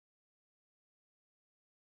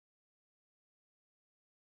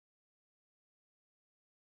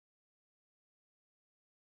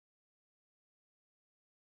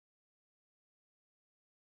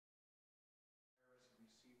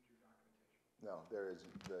No,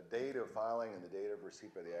 the date of filing and the date of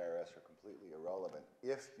receipt by the IRS are completely irrelevant.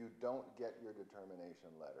 If you don't get your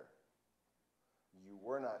determination letter, you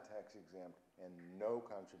were not tax exempt and no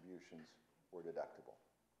contributions were deductible.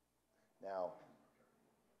 Now,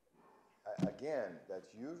 again,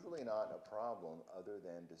 that's usually not a problem other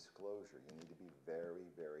than disclosure. You need to be very,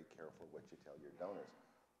 very careful what you tell your donors.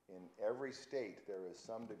 In every state, there is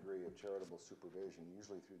some degree of charitable supervision,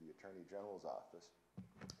 usually through the Attorney General's office.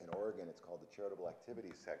 In Oregon, it's called the Charitable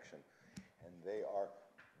Activities Section, and they are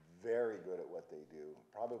very good at what they do,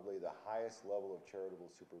 probably the highest level of charitable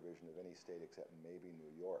supervision of any state except maybe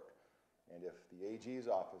New York. And if the AG's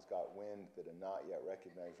office got wind that a not yet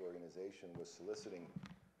recognized organization was soliciting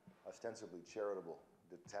ostensibly charitable,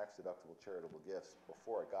 tax-deductible charitable gifts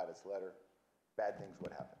before it got its letter, bad things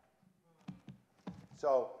would happen.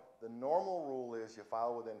 So the normal rule is you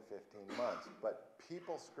file within 15 months, but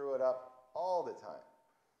people screw it up all the time.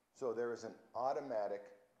 So there is an automatic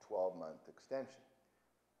 12-month extension.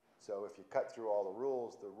 So if you cut through all the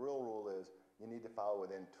rules, the real rule is you need to file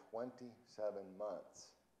within 27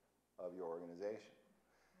 months of your organization.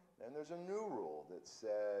 Then there's a new rule that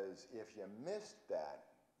says if you missed that,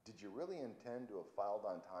 did you really intend to have filed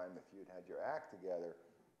on time if you'd had your act together?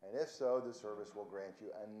 And if so, the service will grant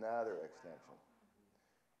you another extension.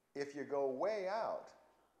 If you go way out,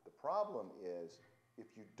 the problem is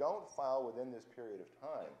if you don't file within this period of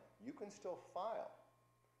time, you can still file,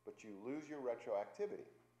 but you lose your retroactivity.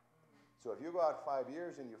 So if you go out 5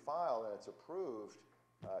 years and you file and it's approved,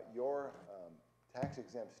 your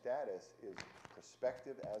tax-exempt status is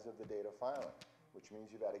prospective as of the date of filing, which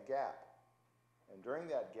means you've had a gap. And during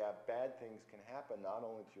that gap, bad things can happen not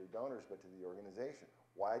only to your donors but to the organization.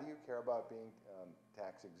 Why do you care about being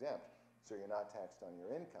tax-exempt? So you're not taxed on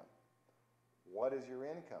your income. What is your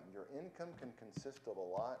income? Your income can consist of a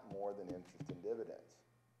lot more than interest and dividends.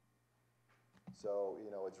 So,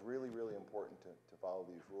 you know, it's really, really important to follow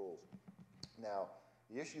these rules. Now,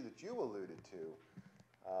 the issue that you alluded to,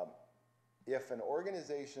 if an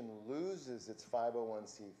organization loses its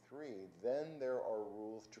 501c3, then there are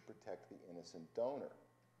rules to protect the innocent donor.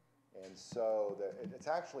 And so it's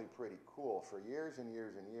actually pretty cool. For years and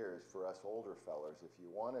years and years, for us older fellers, if you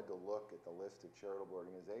wanted to look at the list of charitable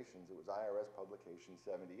organizations, it was IRS Publication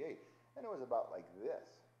 78. And it was about like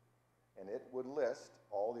this. And it would list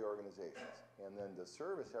all the organizations. And then the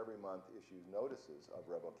service every month issues notices of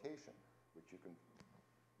revocation,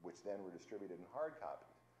 which then were distributed in hard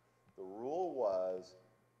copies. The rule was,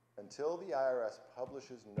 until the IRS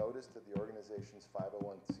publishes notice that the organization's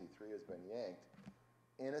 501c3 has been yanked,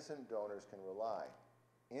 innocent donors can rely.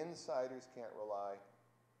 Insiders can't rely.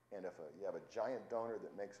 And if you have a giant donor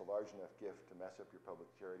that makes a large enough gift to mess up your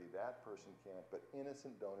public charity, that person can't. But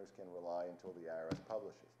innocent donors can rely until the IRS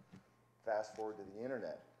publishes. Fast forward to the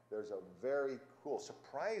internet. There's a very cool,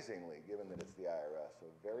 surprisingly, given that it's the IRS,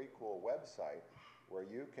 a very cool website where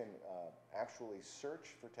you can actually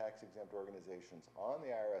search for tax-exempt organizations on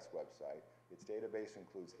the IRS website. Its database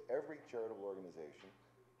includes every charitable organization,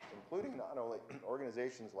 including not only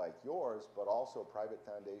organizations like yours, but also private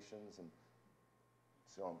foundations. And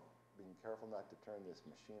so I'm being careful not to turn this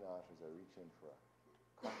machine off as I reach in for a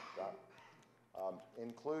cough drop.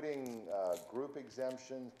 Including group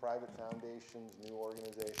exemptions, private foundations, new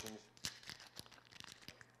organizations.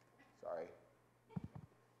 Sorry.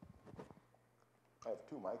 I have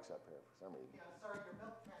two mics up here for some reason. Yeah, sorry, your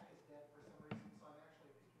milk tank is dead for some reason, so I'm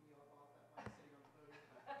actually picking you up off that mic sitting on the podium.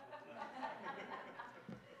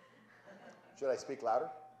 Should I speak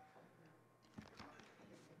louder?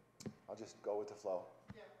 I'll just go with the flow.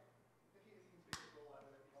 Yeah, if you can speak a little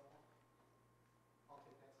louder, that'd be helpful. I'll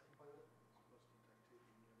take that so you can play with it.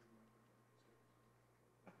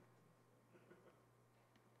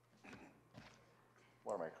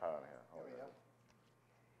 What am I caught on here? There we go.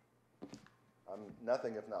 I'm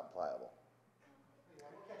nothing if not pliable. Yeah,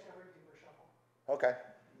 we'll catch everything for shuffle. Okay,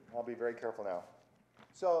 I'll be very careful now.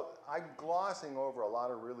 So I'm glossing over a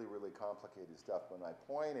lot of really, really complicated stuff, but my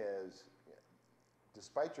point is,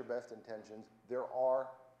 despite your best intentions, there are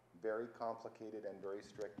very complicated and very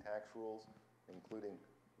strict tax rules, including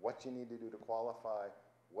what you need to do to qualify,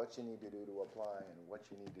 what you need to do to apply, and what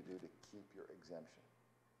you need to do to keep your exemption.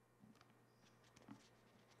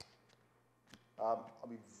 I'll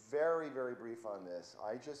be very, very brief on this.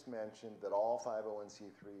 I just mentioned that all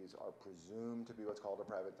 501c3s are presumed to be what's called a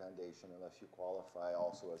private foundation unless you qualify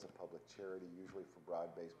also as a public charity, usually for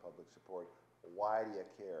broad-based public support. Why do you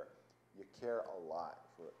care? You care a lot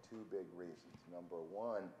for two big reasons. Number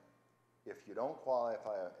one, if you don't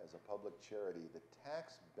qualify as a public charity, the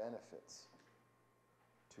tax benefits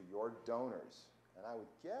to your donors, and I would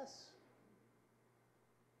guess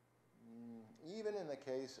in the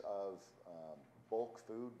case of bulk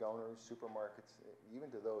food donors, supermarkets,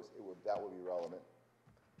 even to those, that would be relevant.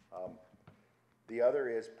 The other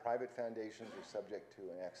is private foundations are subject to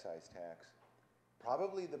an excise tax.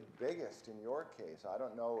 Probably the biggest in your case. I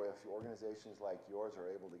don't know if organizations like yours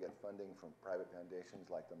are able to get funding from private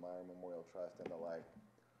foundations like the Meyer Memorial Trust and the like.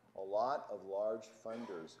 A lot of large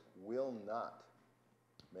funders will not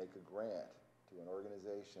make a grant to an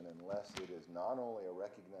organization unless it is not only a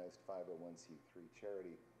recognized 501c3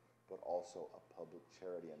 charity, but also a public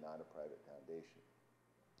charity and not a private foundation.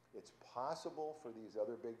 It's possible for these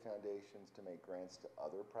other big foundations to make grants to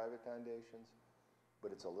other private foundations,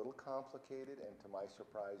 but it's a little complicated, and to my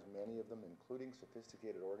surprise, many of them, including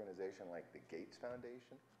sophisticated organizations like the Gates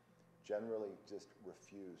Foundation, generally just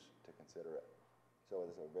refuse to consider it. So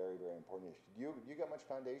it's a very, very important issue. Do you get much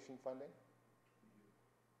foundation funding?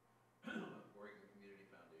 Oregon Community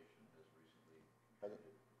Foundation has recently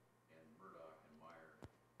contributed, and Murdoch and Meyer.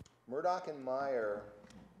 Murdoch and Meyer,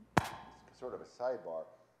 sort of a sidebar,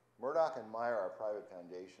 Murdoch and Meyer are private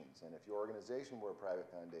foundations, and if your organization were a private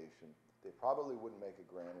foundation, they probably wouldn't make a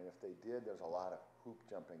grant, and if they did, there's a lot of hoop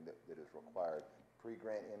jumping that is required.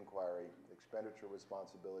 Pre-grant inquiry, expenditure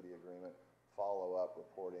responsibility agreement, follow-up,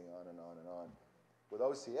 reporting, on and on and on. With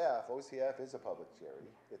OCF, OCF is a public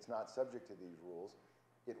charity. It's not subject to these rules.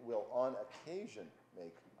 It will, on occasion,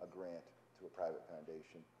 make a grant to a private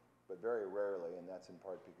foundation, but very rarely, and that's in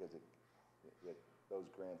part because those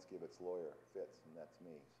grants give its lawyer fits, and that's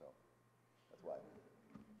me, so that's why.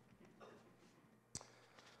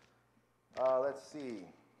 Let's see.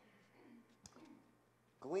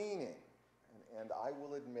 Gleaning, and I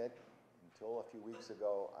will admit, until a few weeks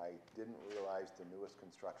ago, I didn't realize the newest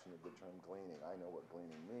construction of the term gleaning. I know what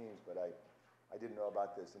gleaning means, but I didn't know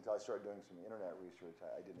about this until I started doing some internet research.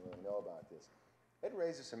 I didn't really know about this. It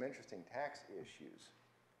raises some interesting tax issues.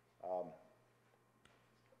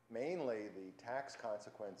 Mainly the tax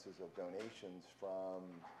consequences of donations from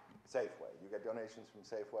Safeway. You get donations from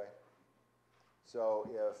Safeway? So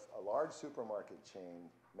if a large supermarket chain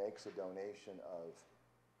makes a donation of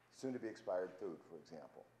soon-to-be expired food, for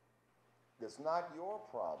example, it's not your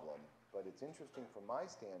problem, but it's interesting from my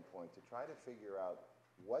standpoint to try to figure out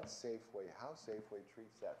how Safeway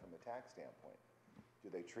treats that from a tax standpoint. Do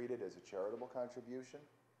they treat it as a charitable contribution?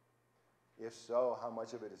 If so, how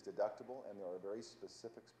much of it is deductible? And there are very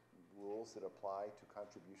specific rules that apply to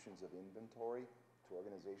contributions of inventory to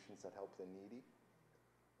organizations that help the needy.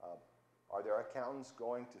 Are there accountants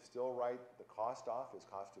going to still write the cost off as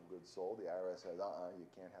cost of goods sold? The IRS says, you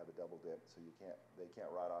can't have a double dip, so they can't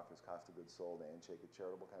write off as cost of goods sold and take a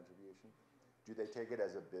charitable contribution. Do they take it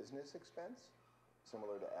as a business expense,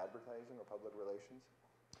 similar to advertising or public relations?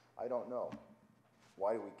 I don't know.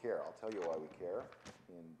 Why do we care? I'll tell you why we care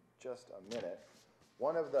in just a minute.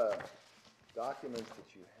 One of the documents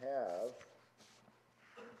that you have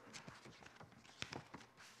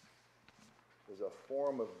is a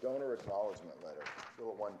form of donor acknowledgement letter, a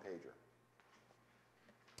little one-pager.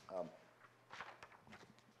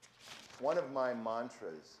 One of my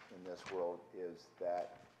mantras in this world is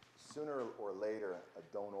that sooner or later a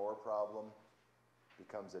donor problem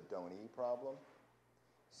becomes a donee problem.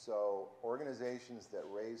 So organizations that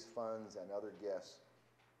raise funds and other gifts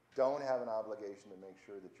don't have an obligation to make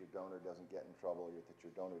sure that your donor doesn't get in trouble or that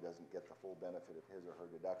your donor doesn't get the full benefit of his or her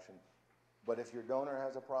deduction. But if your donor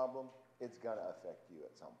has a problem, it's going to affect you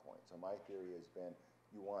at some point. So my theory has been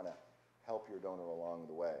you want to help your donor along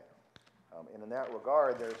the way. And in that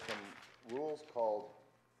regard, there's some rules called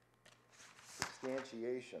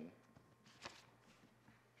substantiation.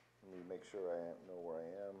 Let me make sure I know where I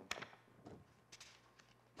am.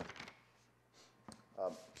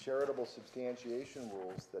 Charitable substantiation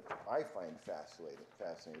rules that I find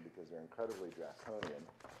fascinating because they're incredibly draconian.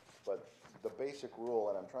 But the basic rule,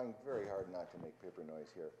 and I'm trying very hard not to make paper noise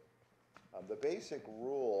here. The basic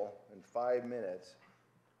rule in 5 minutes,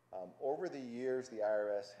 over the years the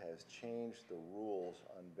IRS has changed the rules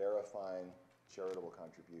on verifying charitable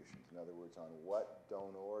contributions. In other words, on what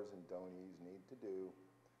donors and donees need to do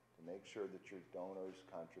to make sure that your donor's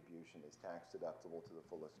contribution is tax deductible to the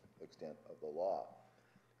fullest extent of the law.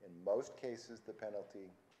 In most cases, the penalty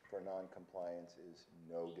for non-compliance is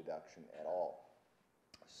no deduction at all.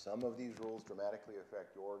 Some of these rules dramatically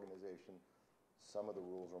affect your organization. Some of the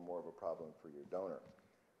rules are more of a problem for your donor.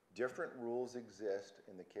 Different rules exist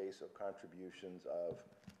in the case of contributions of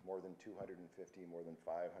more than 250, more than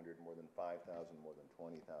 500, more than 5,000, more than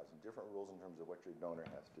 20,000. Different rules in terms of what your donor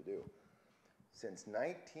has to do. Since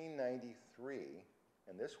 1993,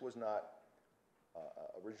 and this was not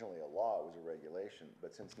originally a law, it was a regulation,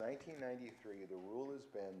 but since 1993, the rule has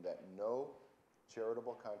been that no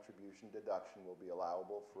charitable contribution deduction will be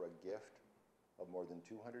allowable for a gift of more than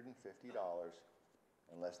 $250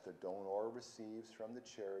 unless the donor receives from the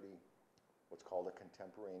charity what's called a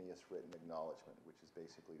contemporaneous written acknowledgement, which is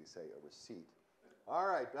basically to say a receipt. All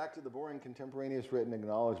right, back to the boring contemporaneous written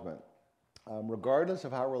acknowledgement. Regardless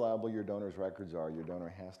of how reliable your donor's records are, your donor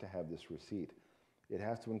has to have this receipt. It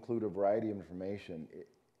has to include a variety of information,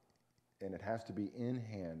 and it has to be in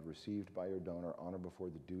hand received by your donor on or before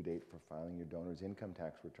the due date for filing your donor's income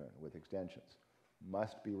tax return with extensions.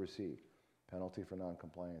 Must be received. Penalty for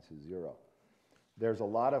non-compliance is 0. There's a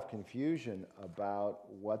lot of confusion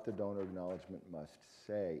about what the donor acknowledgement must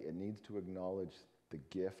say. It needs to acknowledge the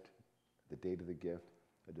gift, the date of the gift,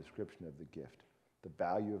 a description of the gift. The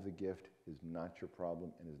value of the gift is not your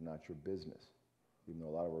problem and is not your business, even though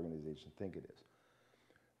a lot of organizations think it is.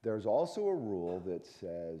 There's also a rule that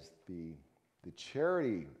says the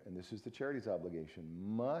charity, and this is the charity's obligation,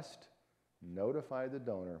 must notify the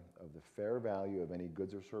donor of the fair value of any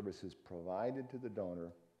goods or services provided to the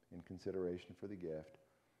donor in consideration for the gift,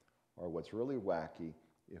 or what's really wacky,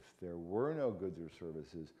 if there were no goods or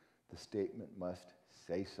services, the statement must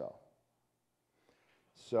say so.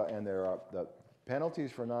 And the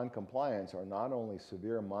penalties for non-compliance are not only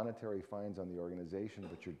severe monetary fines on the organization,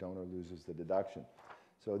 but your donor loses the deduction.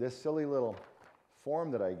 So this silly little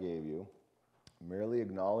form that I gave you merely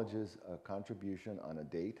acknowledges a contribution on a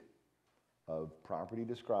date of property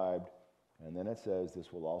described, and then it says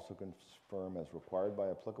this will also confirm as required by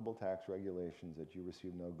applicable tax regulations that you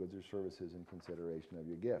receive no goods or services in consideration of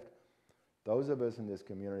your gift. Those of us in this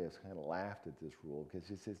community have kind of laughed at this rule because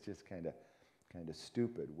it's just kind of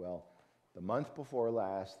stupid. Well, the month before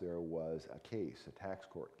last there was a case, a tax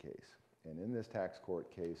court case, and in this tax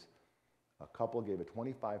court case a couple gave a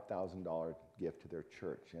 $25,000 gift to their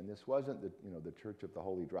church, and this wasn't the Church of the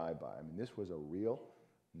Holy Drive-By. I mean, this was a real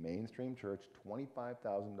mainstream church,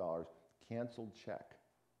 $25,000 canceled check.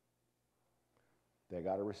 They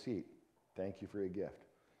got a receipt. Thank you for your gift.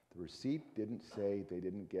 The receipt didn't say they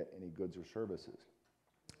didn't get any goods or services.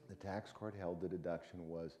 The tax court held the deduction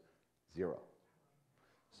was 0.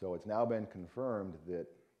 So it's now been confirmed that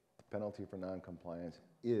the penalty for non-compliance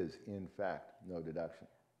is, in fact, no deduction.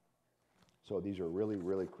 So these are really,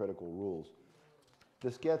 really critical rules.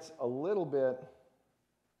 This gets a little bit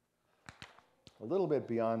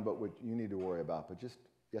beyond what you need to worry about, but just,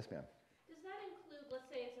 yes, ma'am. Does that include, let's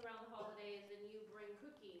say it's around the holidays and you bring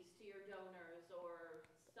cookies to your donors or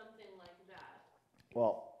something like that?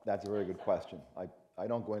 Well, that's a very good question. I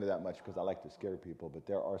don't go into that much because I like to scare people, but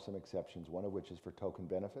there are some exceptions, one of which is for token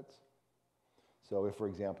benefits. So if, for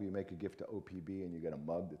example, you make a gift to OPB and you get a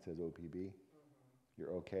mug that says OPB,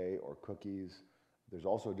 you're okay, or cookies. There's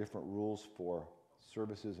also different rules for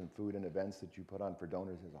services and food and events that you put on for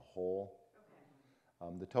donors as a whole.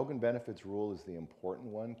 Okay. The token benefits rule is the important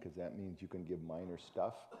one because that means you can give minor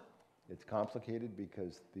stuff. It's complicated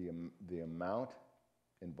because the amount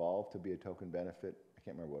involved to be a token benefit, I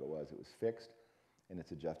can't remember what it was fixed, and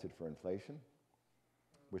it's adjusted for inflation,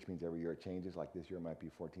 which means every year it changes. Like this year it might be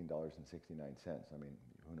 $14.69. I mean,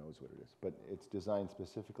 who knows what it is. But it's designed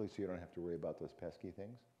specifically so you don't have to worry about those pesky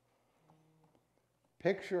things.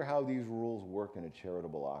 Picture how these rules work in a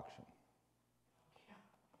charitable auction.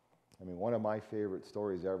 I mean, one of my favorite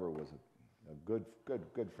stories ever was a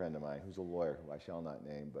good friend of mine who's a lawyer, who I shall not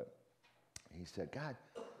name, but he said, God,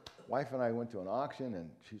 wife and I went to an auction and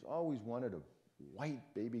she's always wanted a white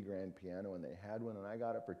baby grand piano, and they had one, and I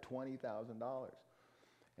got it for $20,000.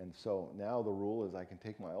 And so now the rule is I can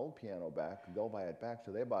take my old piano back, and they'll buy it back,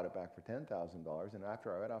 so they bought it back for $10,000, and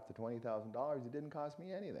after I write off the $20,000, it didn't cost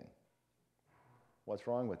me anything. What's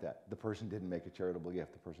wrong with that? The person didn't make a charitable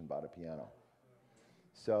gift, the person bought a piano.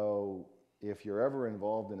 So if you're ever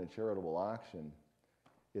involved in a charitable auction,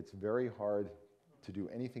 it's very hard to do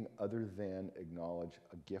anything other than acknowledge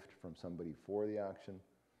a gift from somebody for the auction.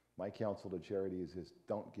 My counsel to charities is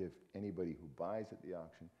don't give anybody who buys at the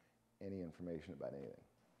auction any information about anything.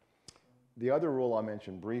 The other rule I'll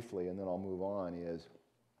mention briefly, and then I'll move on, is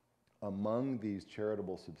among these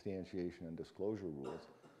charitable substantiation and disclosure rules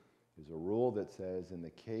is a rule that says in the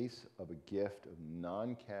case of a gift of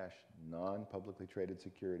non-cash, non-publicly traded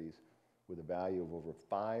securities with a value of over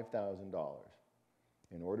 $5,000,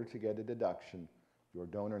 in order to get a deduction, your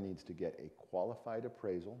donor needs to get a qualified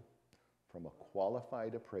appraisal from a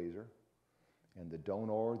qualified appraiser, and the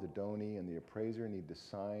donor, the donee, and the appraiser need to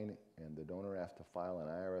sign, and the donor has to file an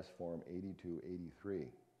IRS Form 8283.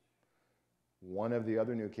 One of the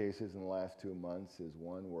other new cases in the last 2 months is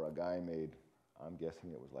one where a guy made, I'm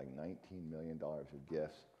guessing it was like $19 million of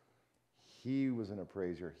gifts. He was an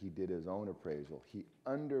appraiser. He did his own appraisal. He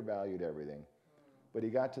undervalued everything. But he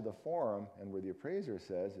got to the form, and where the appraiser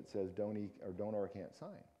says, it says donor can't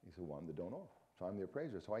sign. He said, well, I'm the donor, so I'm the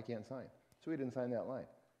appraiser, so I can't sign. So he didn't sign that line.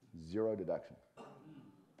 0 deduction.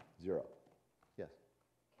 0. Yes?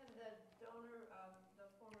 Can the donor, the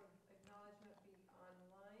form of acknowledgement be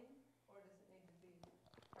online, or does it need to be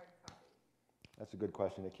hard copy? That's a good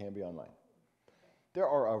question. It can be online. There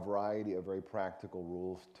are a variety of very practical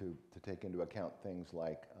rules to take into account, things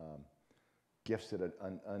like gifts at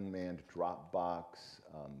an unmanned drop box,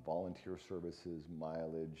 volunteer services,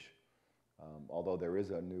 mileage. Although there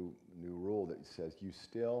is a new rule that says you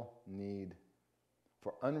still need,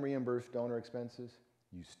 for unreimbursed donor expenses,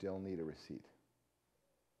 you still need a receipt.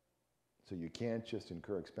 So you can't just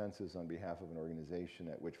incur expenses on behalf of an organization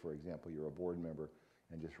at which, for example, you're a board member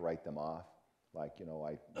and just write them off. Like, you know,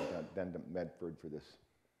 I went to Medford for this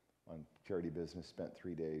on charity business, spent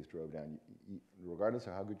 3 days, drove down. Regardless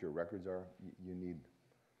of how good your records are, you need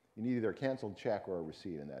either a canceled check or a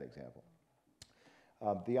receipt in that example.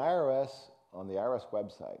 The IRS, on the IRS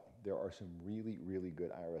website, there are some really, really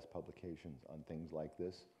good IRS publications on things like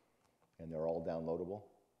this, and they're all downloadable.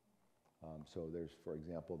 So there's, for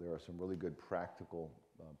example, there are some really good practical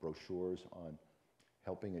brochures on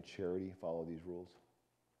helping a charity follow these rules.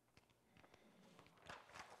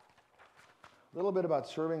 A little bit about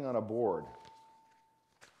serving on a board.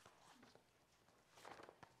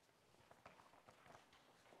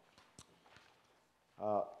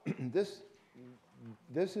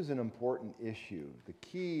 This is an important issue. The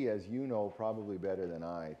key, as you know probably better than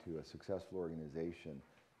I, to a successful organization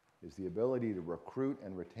is the ability to recruit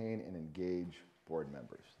and retain and engage board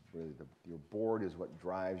members. Really, your board is what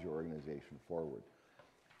drives your organization forward.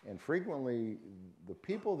 And frequently, the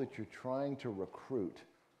people that you're trying to recruit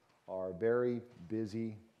are very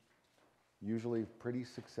busy, usually pretty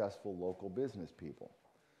successful local business people.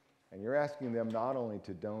 And you're asking them not only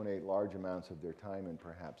to donate large amounts of their time and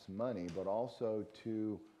perhaps money, but also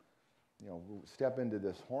to, you know, step into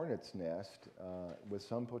this hornet's nest with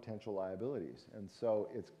some potential liabilities. And so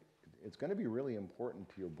it's going to be really important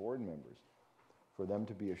to your board members for them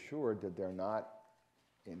to be assured that they're not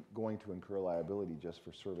going to incur liability just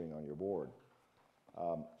for serving on your board.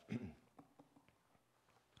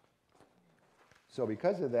 So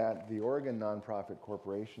because of that, the Oregon Nonprofit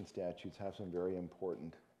Corporation statutes have some very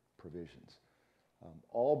important provisions.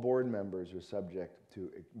 All board members are subject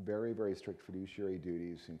to very, very strict fiduciary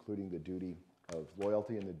duties, including the duty of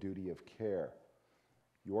loyalty and the duty of care.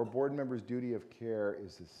 Your board member's duty of care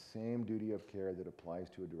is the same duty of care that applies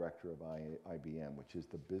to a director of IBM, which is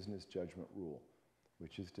the business judgment rule,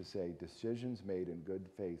 which is to say decisions made in good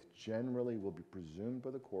faith generally will be presumed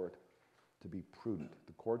by the court to be prudent.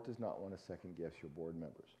 The court does not want to second guess your board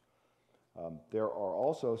members. There are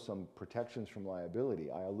also some protections from liability.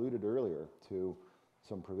 I alluded earlier to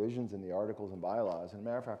some provisions in the articles and bylaws, and as a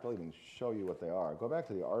matter of fact, I'll even show you what they are. Go back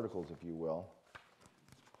to the articles, if you will.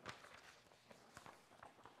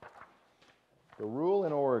 The rule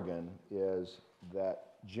in Oregon is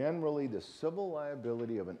that generally the civil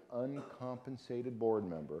liability of an uncompensated board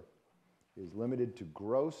member is limited to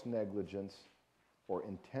gross negligence or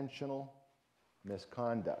intentional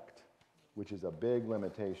misconduct, which is a big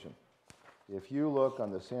limitation. If you look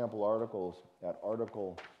on the sample articles at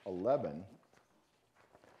Article 11,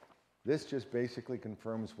 this just basically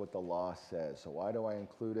confirms what the law says. So why do I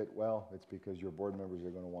include it? Well, it's because your board members are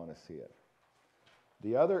going to want to see it.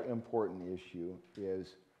 The other important issue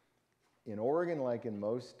is, in Oregon, like in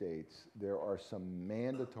most states, there are some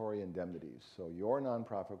mandatory indemnities. So your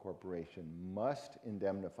nonprofit corporation must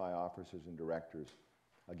indemnify officers and directors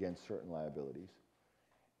against certain liabilities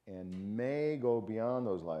and may go beyond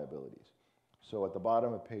those liabilities. So at the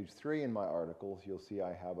bottom of page 3 in my articles, you'll see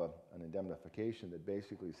I have an indemnification that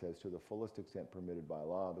basically says, to the fullest extent permitted by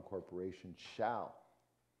law, the corporation shall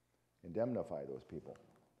indemnify those people.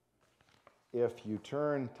 If you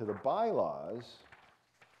turn to the bylaws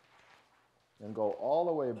and go all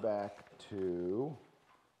the way back to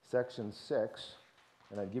section 6,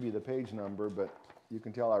 and I'd give you the page number, but you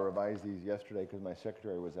can tell I revised these yesterday because my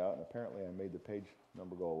secretary was out, and apparently I made the page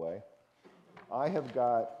number go away. I have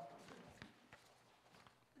got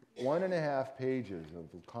 1.5 pages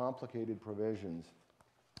of complicated provisions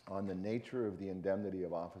on the nature of the indemnity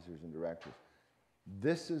of officers and directors.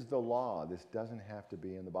 This is the law. This doesn't have to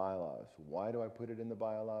be in the bylaws. Why do I put it in the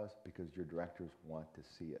bylaws? Because your directors want to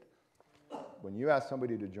see it. When you ask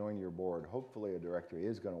somebody to join your board, hopefully a director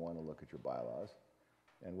is going to want to look at your bylaws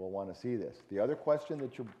and will want to see this. The other question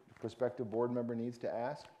that your prospective board member needs to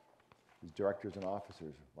ask is directors and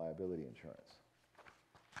officers liability insurance.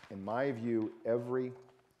 In my view, every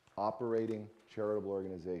operating charitable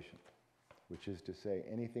organization, which is to say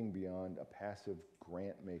anything beyond a passive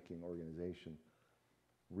grant-making organization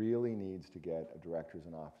really needs to get a directors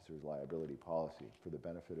and officers liability policy for the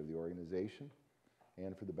benefit of the organization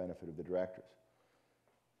and for the benefit of the directors.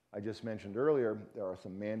 I just mentioned earlier, there are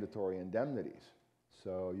some mandatory indemnities.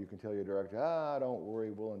 So you can tell your director, don't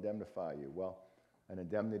worry, we'll indemnify you. Well, an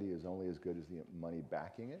indemnity is only as good as the money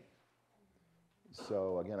backing it.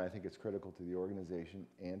 So again, I think it's critical to the organization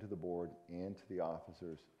and to the board and to the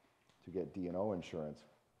officers to get D&O insurance.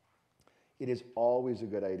 It is always a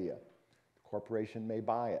good idea. The corporation may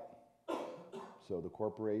buy it. So the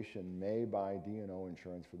corporation may buy D&O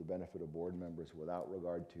insurance for the benefit of board members without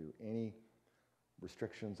regard to any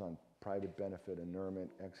restrictions on private benefit, inurement,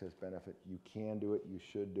 excess benefit. You can do it, you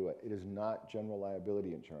should do it. It is not general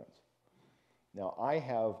liability insurance. Now I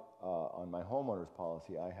have, on my homeowner's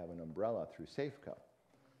policy, I have an umbrella through Safeco.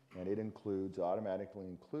 And it automatically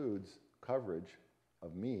includes coverage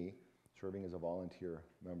of me serving as a volunteer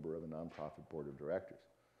member of a nonprofit board of directors.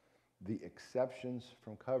 The exceptions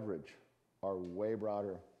from coverage are way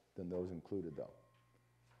broader than those included though.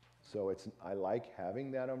 So I like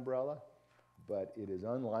having that umbrella, but it is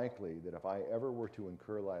unlikely that if I ever were to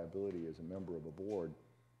incur liability as a member of a board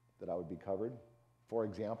that I would be covered. For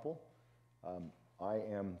example, I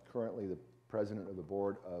am currently the president of the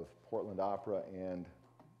board of Portland Opera and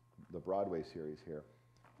the Broadway series here,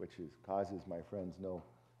 which causes my friends no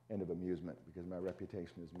end of amusement because my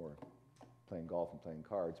reputation is more playing golf and playing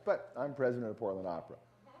cards. But I'm president of Portland Opera.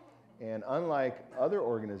 And unlike other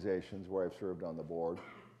organizations where I've served on the board,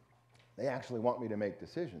 they actually want me to make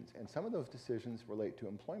decisions. And some of those decisions relate to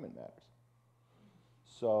employment matters.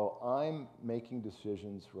 So I'm making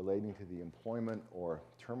decisions relating to the employment or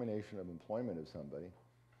termination of employment of somebody.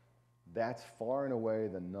 That's far and away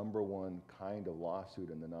the #1 kind of lawsuit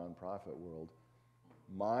in the nonprofit world.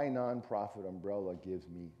 My nonprofit umbrella gives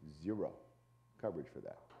me 0 coverage for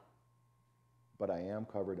that. But I am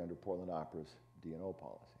covered under Portland Opera's D&O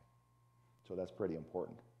policy. So that's pretty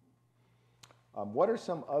important. What are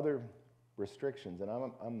some other restrictions?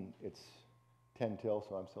 And it's 10 till,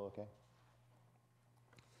 so I'm still okay.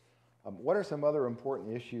 What are some other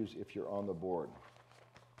important issues if you're on the board?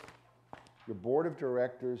 Your board of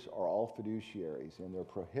directors are all fiduciaries, and they're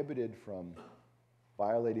prohibited from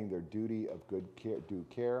violating their duty of due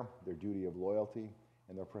care, their duty of loyalty,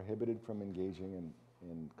 and they're prohibited from engaging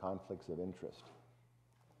in conflicts of interest.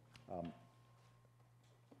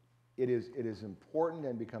 It is important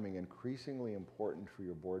and becoming increasingly important for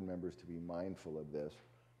your board members to be mindful of this.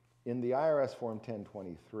 In the IRS Form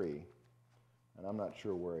 1023, and I'm not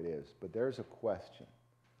sure where it is, but there's a question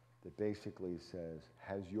that basically says,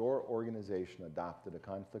 has your organization adopted a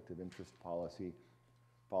conflict of interest policy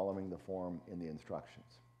following the form in the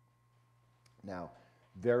instructions? Now,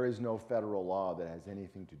 there is no federal law that has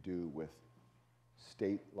anything to do with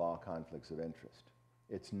state law conflicts of interest.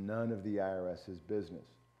 It's none of the IRS's business.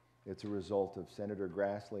 It's a result of Senator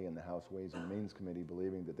Grassley and the House Ways and Means Committee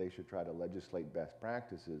believing that they should try to legislate best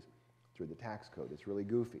practices through the tax code. It's really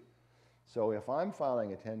goofy. So if I'm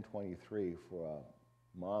filing a 1023 for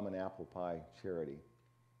a mom and apple pie charity,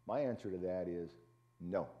 my answer to that is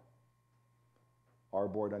no. Our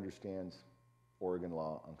board understands Oregon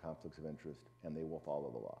law on conflicts of interest, and they will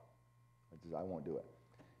follow the law. I won't do it.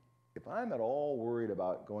 If I'm at all worried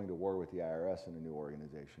about going to war with the IRS in a new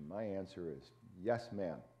organization, my answer is yes,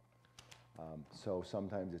 ma'am. So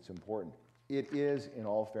sometimes it's important. It is, in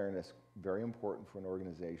all fairness, very important for an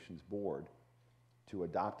organization's board to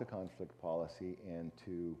adopt a conflict policy and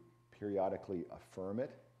to periodically affirm it.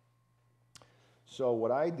 So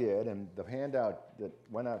what I did, and the handout that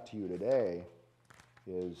went out to you today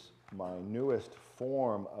is my newest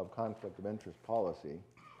form of conflict of interest policy.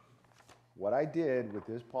 What I did with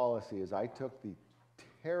this policy is I took the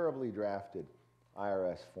terribly drafted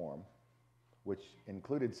IRS form, which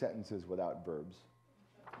included sentences without verbs,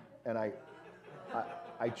 and I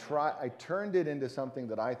turned it into something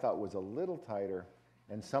that I thought was a little tighter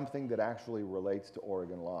and something that actually relates to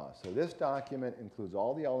Oregon law. So this document includes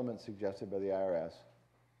all the elements suggested by the IRS,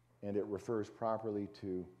 and it refers properly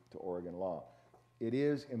to Oregon law. It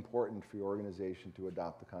is important for your organization to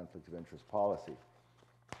adopt the conflict of interest policy.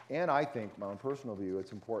 And I think, my own personal view,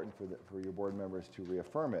 it's important for your board members to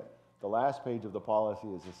reaffirm it. The last page of the policy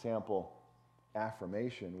is a sample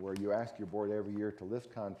affirmation where you ask your board every year to list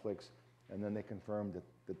conflicts, and then they confirm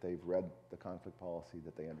that they've read the conflict policy,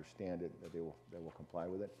 that they understand it, that they will comply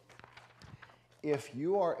with it. If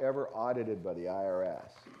you are ever audited by the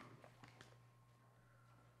IRS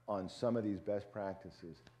on some of these best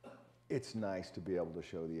practices, it's nice to be able to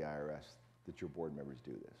show the IRS that your board members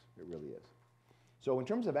do this. It really is. So in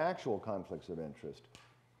terms of actual conflicts of interest,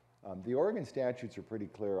 The Oregon statutes are pretty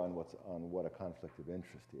clear on what a conflict of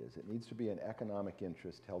interest is. It needs to be an economic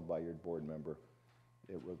interest held by your board member.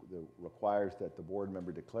 It requires that the board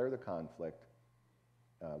member declare the conflict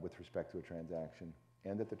with respect to a transaction,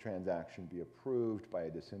 and that the transaction be approved by a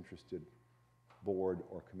disinterested board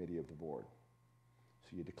or committee of the board.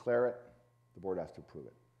 So you declare it, the board has to approve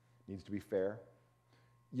it. It needs to be fair.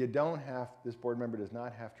 You don't have, this board member does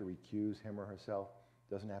not have to recuse him or herself,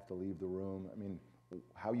 doesn't have to leave the room. I mean,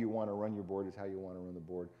 how you want to run your board is how you want to run the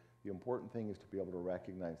board. The important thing is to be able to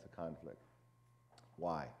recognize the conflict.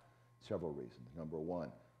 Why? Several reasons. Number one,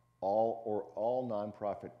 all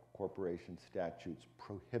nonprofit corporation statutes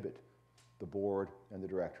prohibit the board and the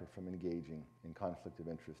director from engaging in conflict of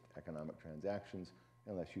interest economic transactions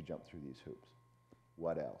unless you jump through these hoops.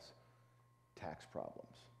 What else? Tax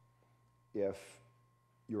problems. If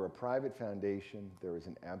you're a private foundation, there is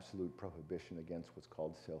an absolute prohibition against what's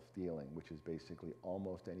called self-dealing, which is basically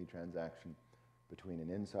almost any transaction between an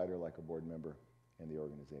insider like a board member and the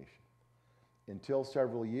organization. Until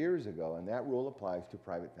several years ago, and that rule applies to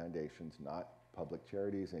private foundations, not public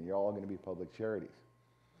charities, and you're all going to be public charities.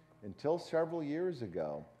 Until several years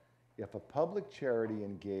ago, if a public charity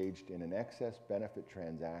engaged in an excess benefit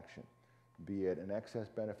transaction, be it an excess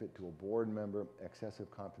benefit to a board member, excessive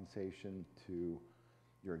compensation to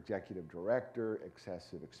your executive director,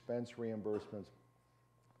 excessive expense reimbursements,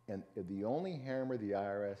 and the only hammer the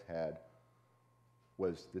IRS had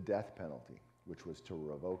was the death penalty, which was to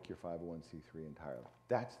revoke your 501c3 entirely.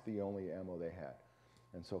 That's the only ammo they had.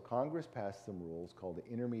 And so Congress passed some rules called the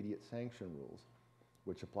intermediate sanction rules,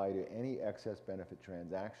 which apply to any excess benefit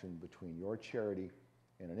transaction between your charity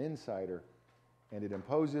and an insider, and it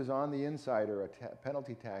imposes on the insider a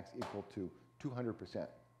penalty tax equal to 200%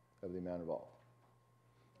 of the amount involved.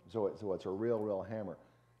 So it's a real hammer.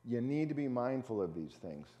 You need to be mindful of these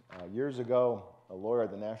things. Years ago, a lawyer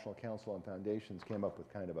at the National Council on Foundations came up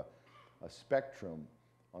with kind of a spectrum.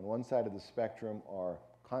 On one side of the spectrum are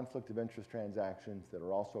conflict of interest transactions that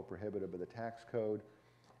are also prohibited by the tax code.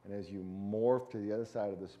 And as you morph to the other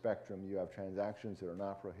side of the spectrum, you have transactions that are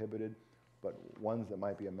not prohibited, but ones that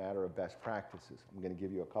might be a matter of best practices. I'm going to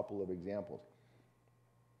give you a couple of examples.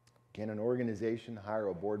 Can an organization hire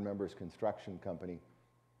a board member's construction company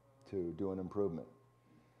to do an improvement?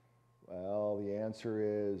 Well, the answer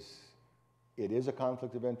is it is a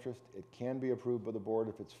conflict of interest. It can be approved by the board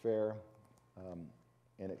if it's fair,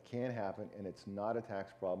 and it can happen, and it's not a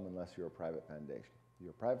tax problem unless you're a private foundation. If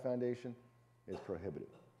you're a private foundation, it's prohibited.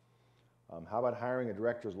 How about hiring a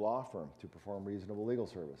director's law firm to perform reasonable legal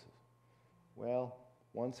services? Well,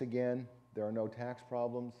 once again, there are no tax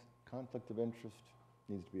problems. Conflict of interest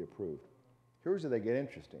needs to be approved. Here's where they get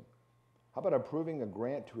interesting. How about approving a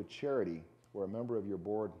grant to a charity where a member of your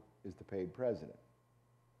board is the paid president?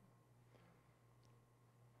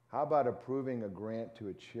 How about approving a grant to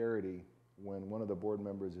a charity when one of the board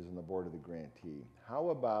members is on the board of the grantee? How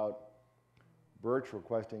about Birch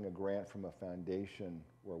requesting a grant from a foundation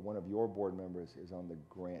where one of your board members is on the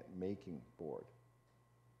grant-making board?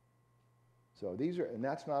 So these are, and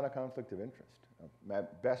that's not a conflict of interest.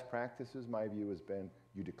 Best practices, my view, has been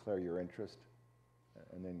you declare your interest,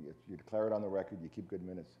 and then you declare it on the record, you keep good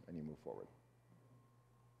minutes, and you move forward.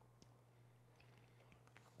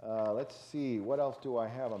 Let's see, what else do I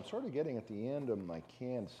have? I'm sort of getting at the end of my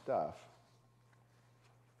canned stuff,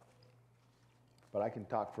 but I can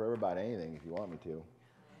talk forever about anything if you want me to.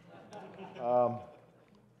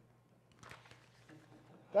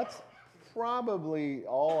 That's probably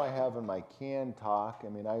all I have in my canned talk. I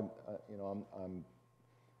mean, I'm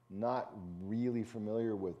not really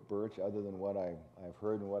familiar with Birch other than what I've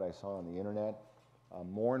heard and what I saw on the internet.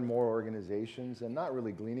 More and more organizations, and not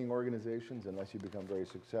really gleaning organizations unless you become very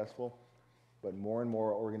successful, but more and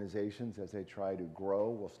more organizations as they try to grow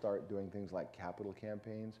will start doing things like capital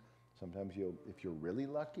campaigns. Sometimes if you're really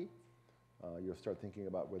lucky, you'll start thinking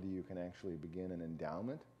about whether you can actually begin an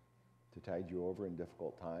endowment to tide you over in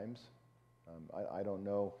difficult times. I don't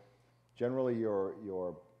know. Generally,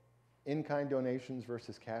 your in-kind donations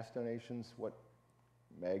versus cash donations, what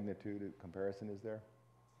magnitude of comparison is there?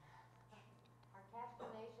 Our cash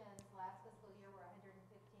donations last fiscal year were $115,000,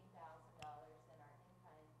 and our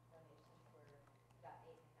in-kind donations were about $8.5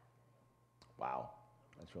 million. Wow,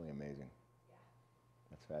 that's really amazing. Yeah.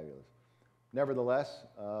 That's fabulous. Nevertheless,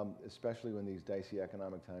 especially in these dicey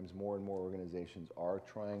economic times, more and more organizations are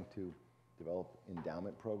trying to develop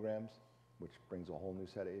endowment programs, which brings a whole new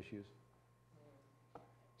set of issues.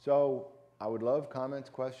 So I would love comments,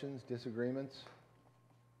 questions, disagreements.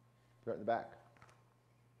 Right in the back.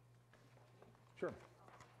 Sure. Are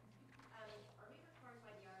we required by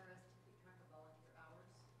the IRS to keep track of volunteer hours?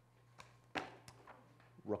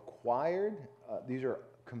 Required, these are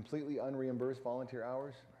completely unreimbursed volunteer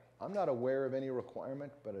hours. I'm not aware of any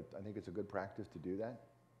requirement, but I think it's a good practice to do that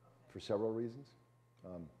for several reasons.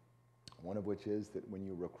 One of which is that when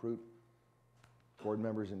you recruit board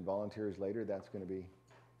members and volunteers later, that's going to be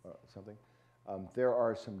something. There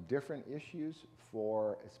are some different issues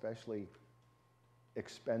for especially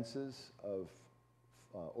expenses of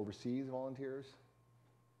overseas volunteers,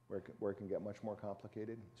 where it can get much more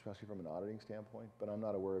complicated, especially from an auditing standpoint, but I'm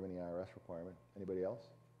not aware of any IRS requirement. Anybody else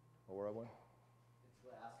aware of one?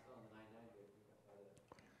 It's asked on the 990, I think I thought of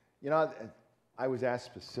that. You know, I was asked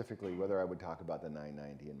specifically whether I would talk about the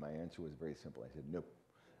 990, and my answer was very simple. I said, nope.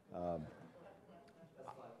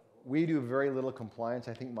 We do very little compliance.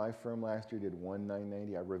 I think my firm last year did one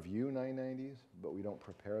 990. I review 990s, but we don't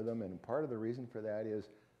prepare them, and part of the reason for that is,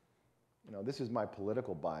 you know, this is my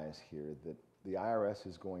political bias here, that the IRS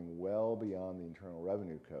is going well beyond the Internal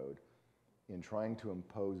Revenue Code in trying to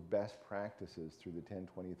impose best practices through the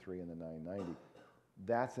 1023 and the 990.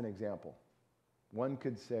 That's an example. One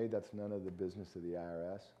could say that's none of the business of the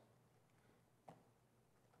IRS.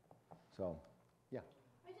 So, yeah.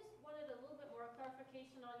 I just wanted a little bit more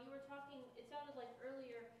clarification on, you were talking, it sounded like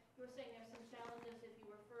earlier you were saying there's some challenges if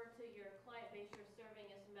you refer to your client base you're serving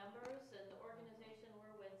as members, and the organization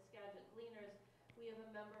we're with, Skagit Gleaners, we have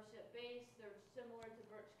a membership base. They're similar to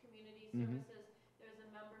Birch Community Services. There's a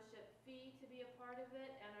membership fee to be a part of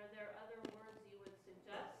it, and are there other words you would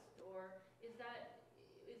suggest, or is that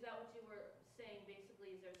what you were saying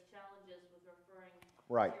basically, is there's challenges with referring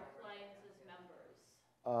Right. to your clients as members?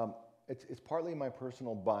 It's partly my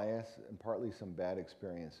personal bias and partly some bad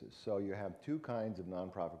experiences. So you have two kinds of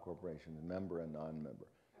nonprofit corporations, member and non-member.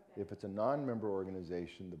 Okay. If it's a non-member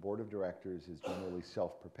organization, the board of directors is generally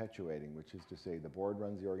self-perpetuating, which is to say the board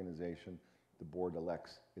runs the organization, the board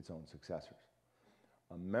elects its own successors.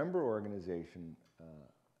 A member organization,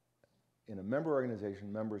 in a member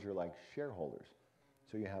organization, members are like shareholders.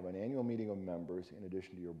 So you have an annual meeting of members in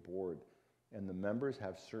addition to your board, and the members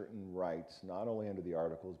have certain rights, not only under the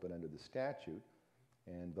articles, but under the statute,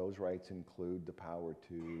 and those rights include the power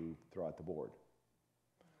to throw out the board.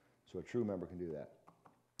 So a true member can do that.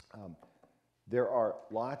 There are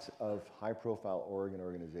lots of high-profile Oregon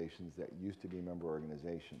organizations that used to be member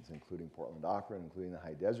organizations, including Portland Opera, including the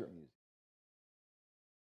High Desert Museum.